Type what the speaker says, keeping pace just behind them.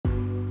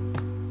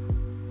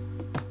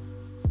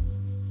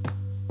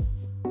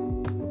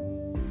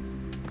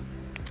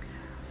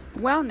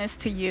Wellness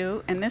to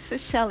you, and this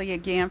is Shelly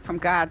again from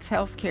God's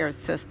Healthcare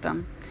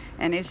System.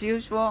 And as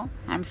usual,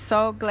 I'm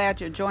so glad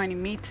you're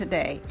joining me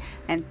today,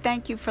 and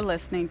thank you for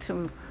listening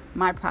to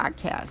my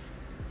podcast.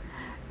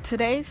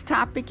 Today's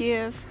topic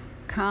is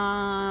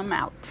come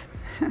out.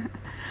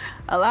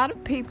 A lot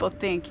of people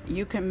think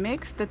you can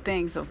mix the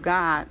things of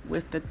God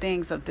with the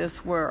things of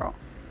this world.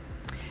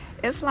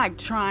 It's like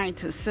trying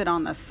to sit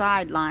on the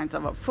sidelines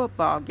of a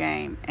football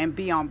game and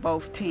be on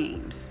both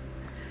teams.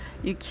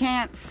 You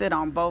can't sit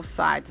on both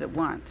sides at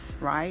once,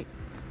 right?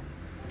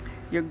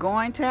 You're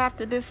going to have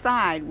to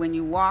decide when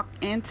you walk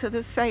into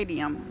the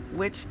stadium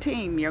which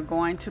team you're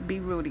going to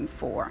be rooting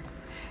for.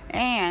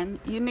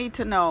 And you need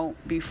to know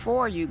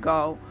before you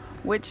go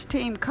which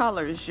team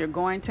colors you're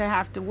going to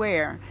have to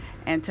wear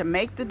and to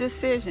make the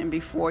decision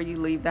before you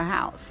leave the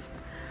house.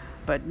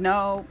 But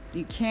no,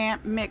 you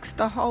can't mix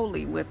the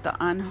holy with the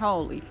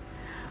unholy.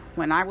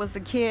 When I was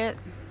a kid,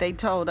 they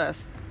told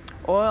us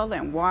oil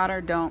and water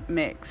don't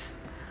mix.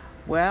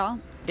 Well,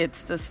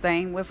 it's the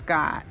same with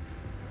God.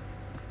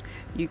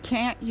 You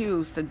can't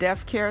use the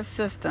death care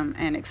system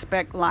and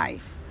expect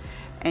life.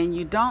 And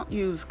you don't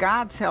use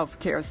God's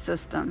healthcare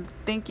system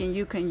thinking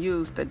you can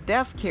use the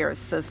death care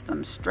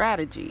system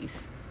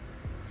strategies.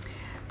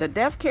 The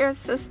death care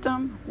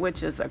system,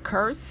 which is a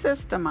cursed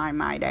system, I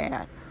might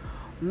add,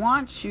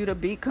 wants you to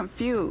be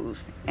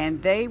confused,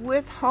 and they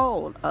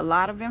withhold a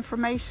lot of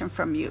information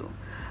from you,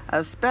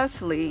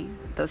 especially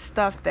the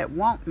stuff that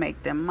won't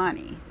make them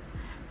money.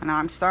 And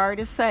I'm sorry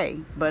to say,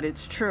 but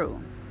it's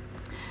true.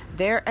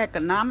 Their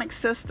economic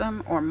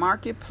system or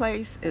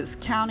marketplace is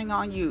counting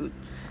on you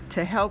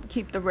to help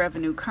keep the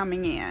revenue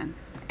coming in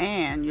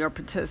and your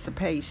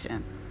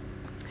participation.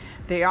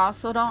 They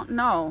also don't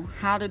know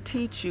how to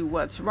teach you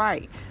what's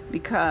right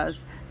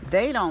because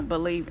they don't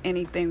believe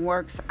anything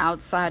works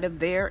outside of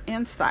their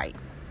insight.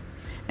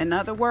 In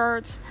other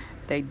words,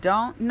 they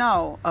don't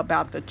know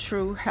about the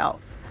true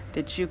health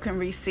that you can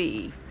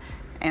receive,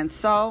 and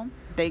so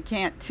they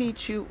can't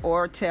teach you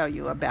or tell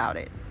you about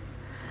it.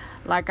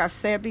 Like I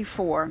said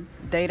before,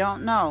 they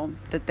don't know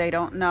that they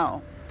don't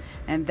know,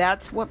 and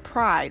that's what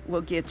pride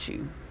will get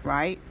you,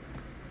 right?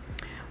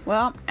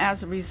 Well,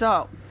 as a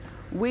result,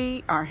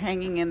 we are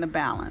hanging in the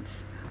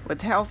balance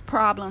with health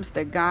problems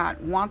that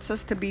God wants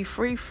us to be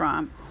free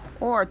from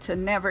or to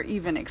never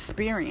even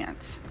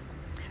experience.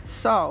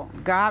 So,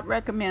 God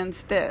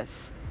recommends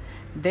this.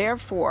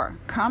 Therefore,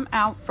 come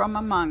out from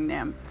among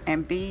them,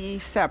 and be ye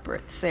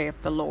separate, saith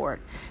the Lord,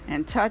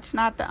 and touch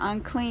not the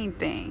unclean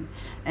thing,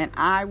 and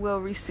I will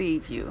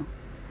receive you.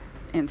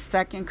 In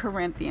 2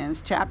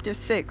 Corinthians chapter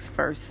 6,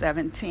 verse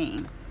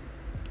 17.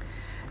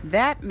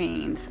 That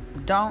means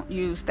don't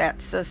use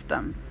that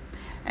system.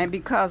 And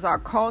because our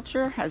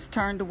culture has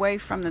turned away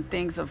from the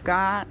things of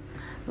God,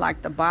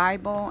 like the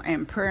Bible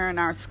and prayer in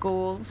our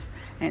schools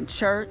and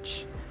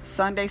church,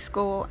 Sunday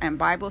school, and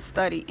Bible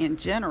study in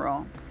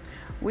general,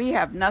 we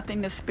have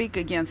nothing to speak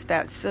against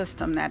that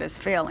system that is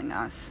failing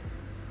us.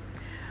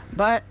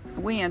 But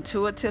we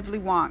intuitively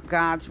want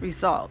God's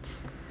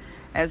results,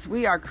 as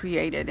we are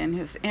created in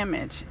His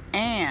image,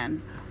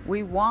 and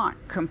we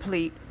want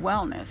complete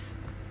wellness.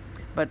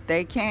 But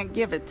they can't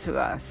give it to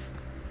us.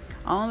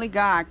 Only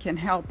God can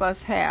help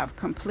us have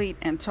complete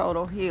and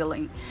total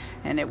healing,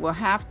 and it will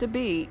have to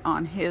be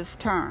on His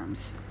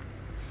terms.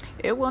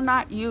 It will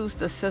not use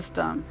the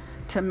system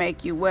to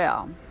make you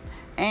well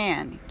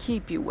and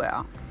keep you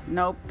well.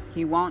 Nope,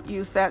 He won't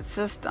use that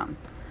system.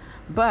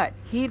 But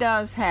He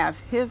does have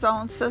His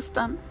own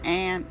system,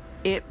 and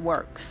it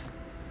works.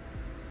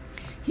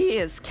 He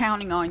is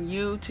counting on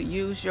you to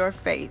use your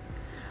faith,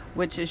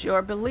 which is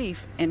your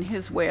belief in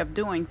His way of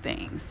doing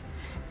things,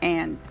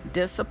 and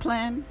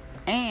discipline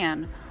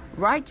and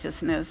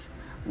righteousness,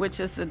 which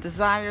is the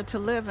desire to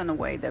live in a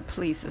way that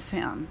pleases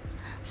Him,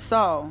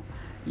 so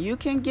you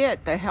can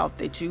get the health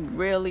that you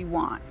really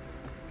want.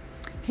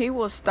 He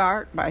will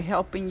start by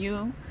helping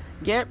you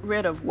get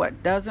rid of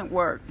what doesn't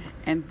work,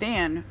 and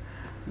then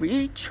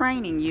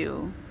retraining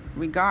you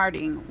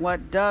regarding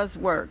what does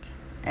work,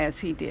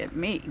 as He did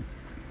me.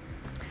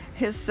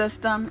 His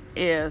system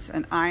is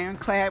an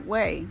ironclad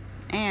way,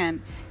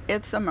 and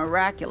it's a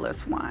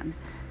miraculous one,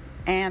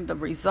 and the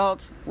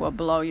results will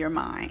blow your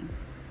mind.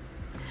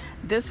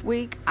 This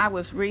week, I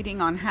was reading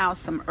on how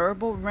some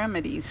herbal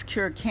remedies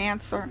cure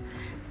cancer,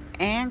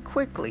 and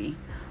quickly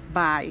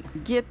by,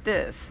 get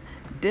this,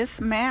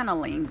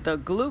 dismantling the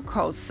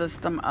glucose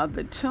system of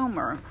the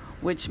tumor,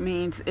 which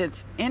means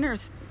its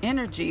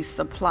energy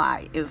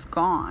supply is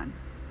gone.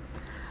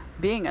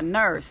 Being a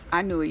nurse,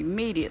 I knew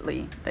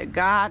immediately that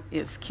God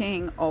is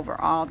king over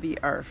all the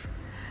earth.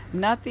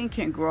 Nothing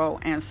can grow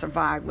and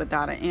survive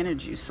without an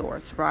energy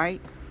source,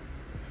 right?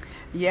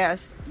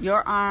 Yes,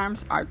 your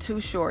arms are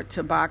too short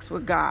to box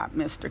with God,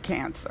 Mr.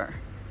 Cancer.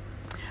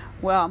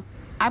 Well,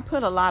 I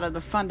put a lot of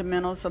the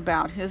fundamentals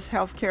about His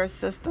healthcare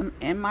system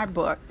in my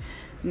book,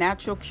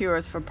 Natural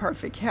Cures for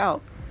Perfect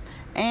Health,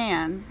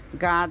 and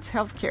God's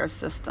healthcare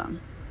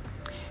system.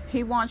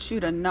 He wants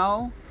you to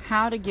know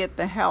how to get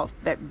the health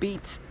that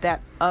beats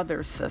that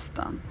other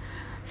system,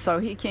 so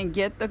He can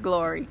get the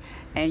glory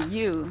and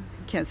you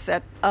can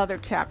set other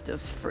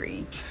captives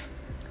free.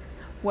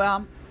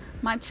 Well,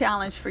 my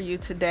challenge for you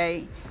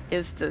today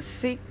is to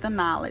seek the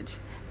knowledge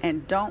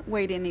and don't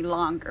wait any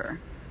longer.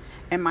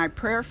 And my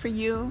prayer for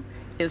you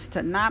is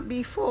to not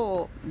be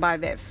fooled by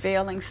that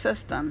failing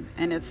system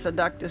and its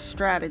seductive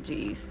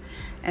strategies,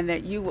 and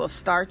that you will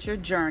start your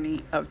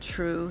journey of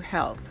true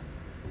health.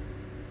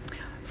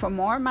 For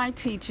more of my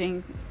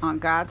teaching on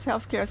God's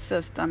healthcare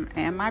system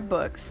and my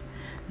books,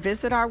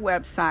 visit our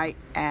website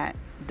at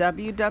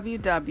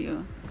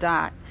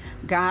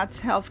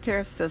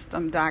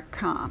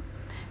www.godshealthcaresystem.com.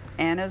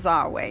 And as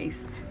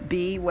always,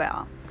 be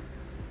well.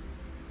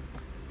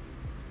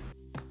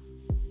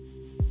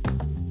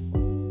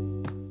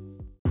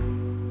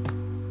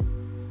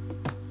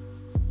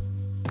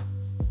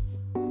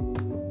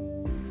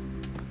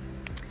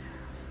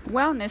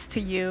 Wellness to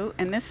you,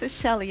 and this is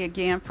Shelley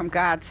again from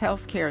God's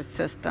Healthcare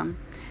System.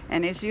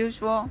 And as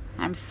usual,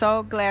 I'm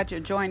so glad you're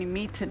joining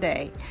me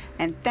today,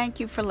 and thank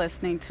you for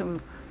listening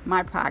to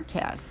my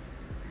podcast.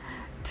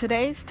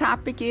 Today's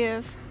topic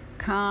is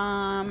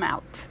come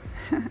out.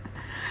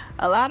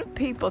 A lot of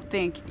people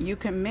think you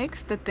can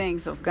mix the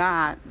things of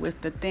God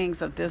with the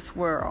things of this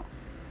world.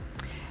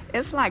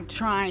 It's like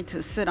trying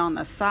to sit on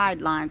the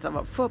sidelines of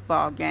a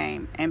football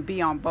game and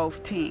be on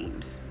both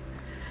teams.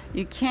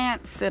 You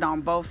can't sit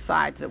on both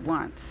sides at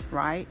once,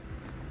 right?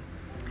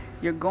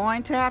 You're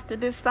going to have to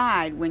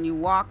decide when you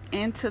walk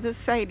into the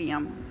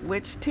stadium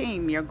which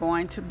team you're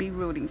going to be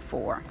rooting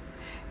for.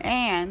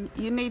 And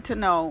you need to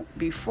know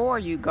before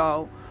you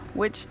go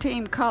which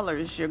team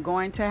colors you're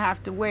going to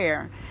have to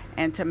wear,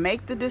 and to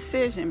make the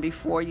decision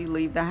before you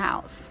leave the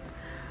house.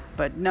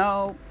 But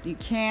no, you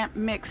can't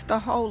mix the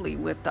holy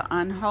with the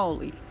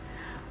unholy.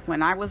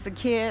 When I was a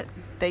kid,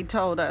 they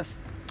told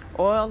us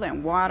oil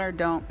and water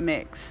don't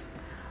mix.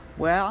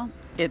 Well,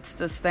 it's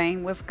the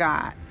same with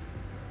God.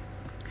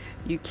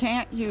 You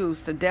can't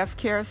use the death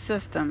care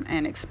system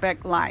and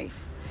expect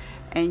life.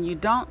 And you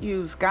don't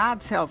use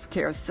God's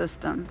healthcare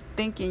system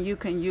thinking you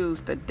can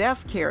use the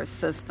death care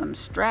system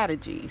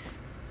strategies.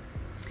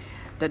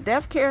 The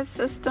death care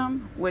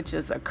system, which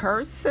is a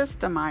cursed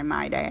system, I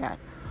might add,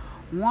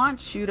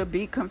 wants you to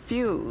be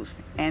confused,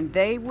 and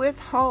they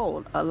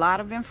withhold a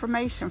lot of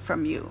information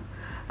from you,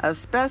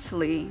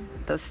 especially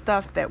the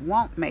stuff that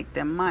won't make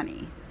them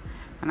money.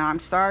 And I'm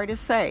sorry to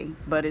say,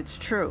 but it's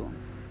true.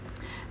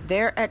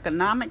 Their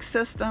economic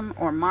system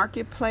or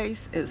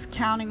marketplace is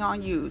counting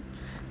on you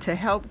to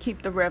help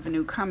keep the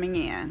revenue coming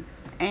in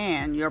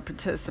and your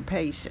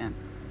participation.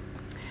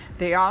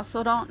 They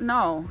also don't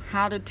know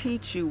how to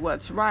teach you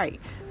what's right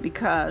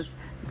because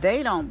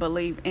they don't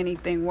believe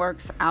anything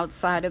works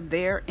outside of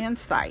their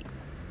insight.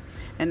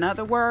 In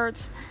other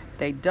words,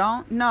 they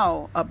don't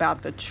know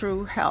about the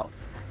true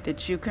health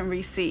that you can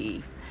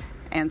receive,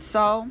 and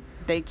so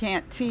they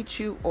can't teach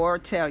you or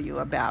tell you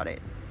about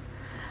it.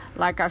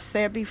 Like I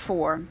said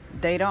before,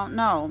 they don't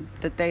know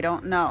that they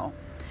don't know.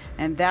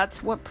 And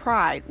that's what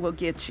pride will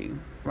get you,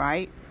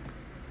 right?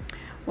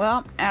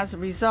 Well, as a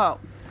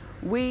result,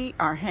 we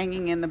are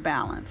hanging in the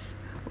balance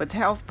with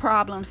health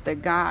problems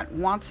that God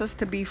wants us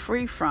to be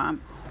free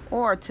from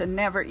or to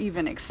never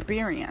even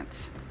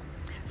experience.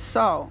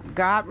 So,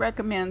 God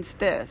recommends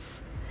this.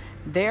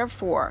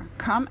 Therefore,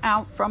 come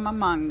out from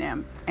among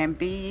them, and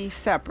be ye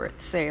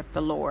separate, saith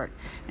the Lord,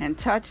 and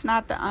touch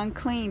not the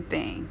unclean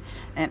thing,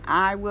 and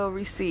I will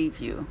receive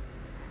you.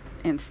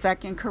 In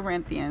 2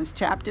 Corinthians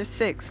chapter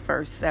 6,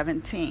 verse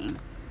 17.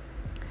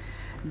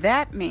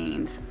 That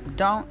means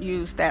don't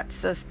use that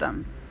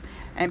system.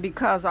 And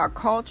because our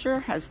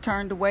culture has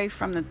turned away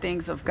from the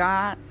things of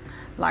God,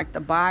 like the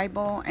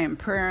Bible and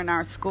prayer in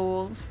our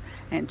schools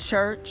and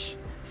church,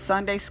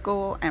 Sunday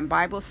school, and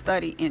Bible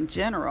study in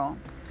general,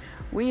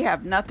 we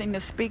have nothing to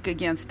speak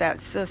against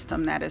that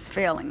system that is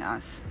failing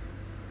us.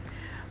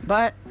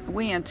 But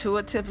we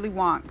intuitively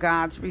want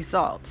God's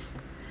results,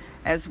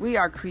 as we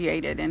are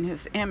created in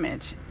His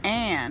image,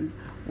 and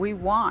we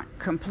want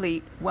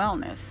complete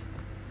wellness.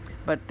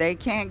 But they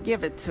can't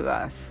give it to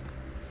us.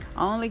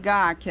 Only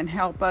God can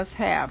help us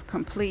have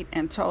complete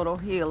and total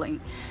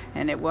healing,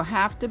 and it will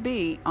have to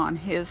be on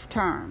His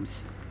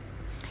terms.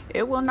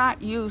 It will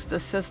not use the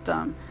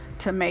system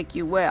to make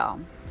you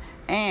well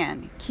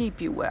and keep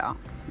you well.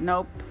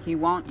 Nope, He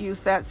won't use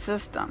that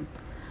system.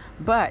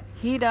 But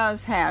He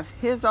does have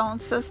His own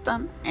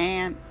system,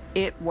 and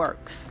it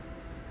works.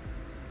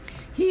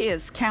 He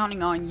is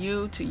counting on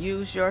you to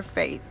use your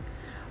faith,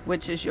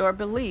 which is your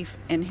belief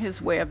in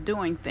His way of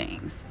doing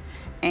things,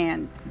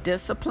 and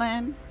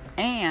discipline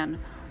and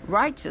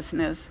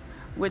righteousness,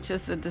 which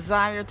is the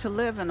desire to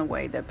live in a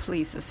way that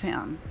pleases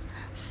Him,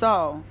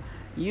 so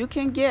you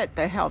can get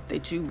the health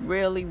that you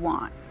really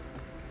want.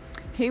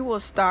 He will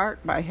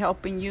start by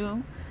helping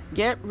you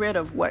get rid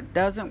of what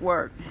doesn't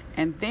work,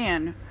 and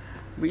then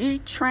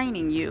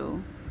retraining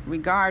you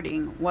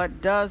regarding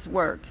what does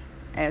work,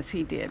 as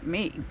He did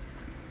me.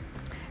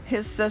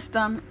 His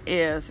system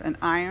is an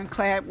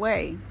ironclad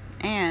way,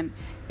 and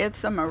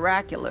it's a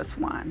miraculous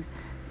one,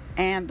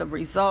 and the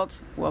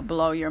results will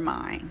blow your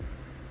mind.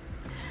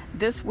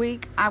 This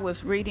week, I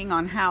was reading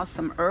on how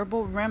some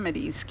herbal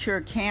remedies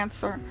cure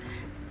cancer,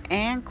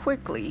 and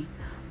quickly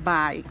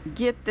by,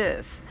 get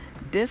this,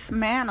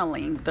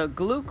 dismantling the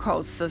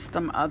glucose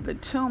system of the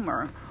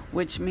tumor,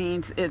 which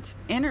means its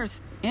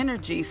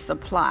energy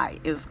supply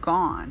is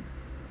gone.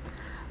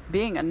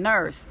 Being a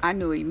nurse, I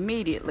knew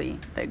immediately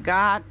that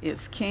God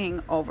is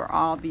king over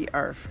all the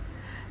earth.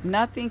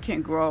 Nothing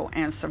can grow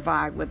and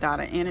survive without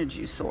an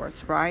energy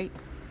source, right?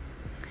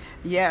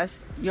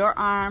 Yes, your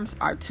arms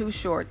are too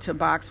short to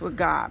box with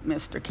God,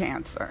 Mr.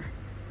 Cancer.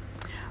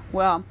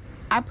 Well,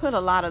 I put a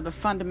lot of the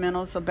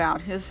fundamentals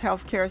about his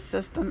healthcare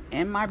system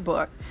in my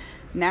book,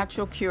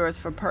 Natural Cures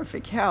for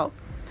Perfect Health,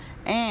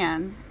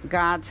 and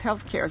God's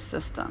healthcare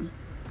system.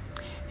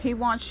 He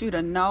wants you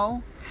to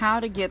know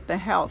how to get the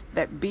health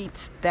that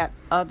beats that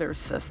other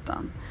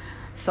system,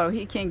 so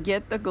he can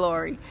get the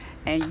glory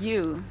and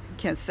you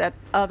can set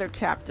other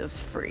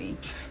captives free.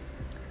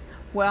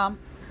 Well,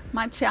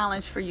 my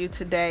challenge for you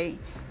today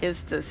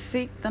is to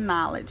seek the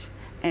knowledge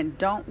and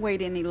don't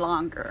wait any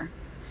longer.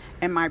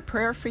 And my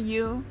prayer for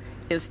you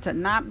is to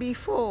not be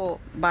fooled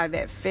by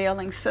that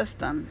failing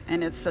system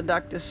and its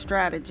seductive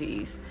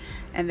strategies,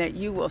 and that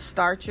you will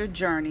start your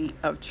journey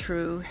of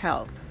true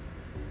health.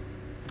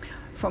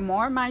 For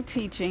more of my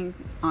teaching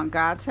on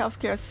God's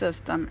healthcare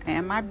system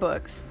and my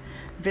books,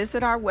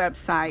 visit our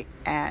website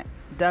at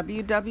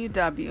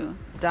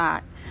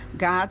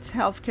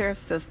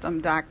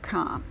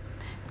www.godshealthcaresystem.com.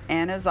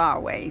 And as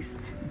always,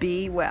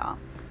 be well.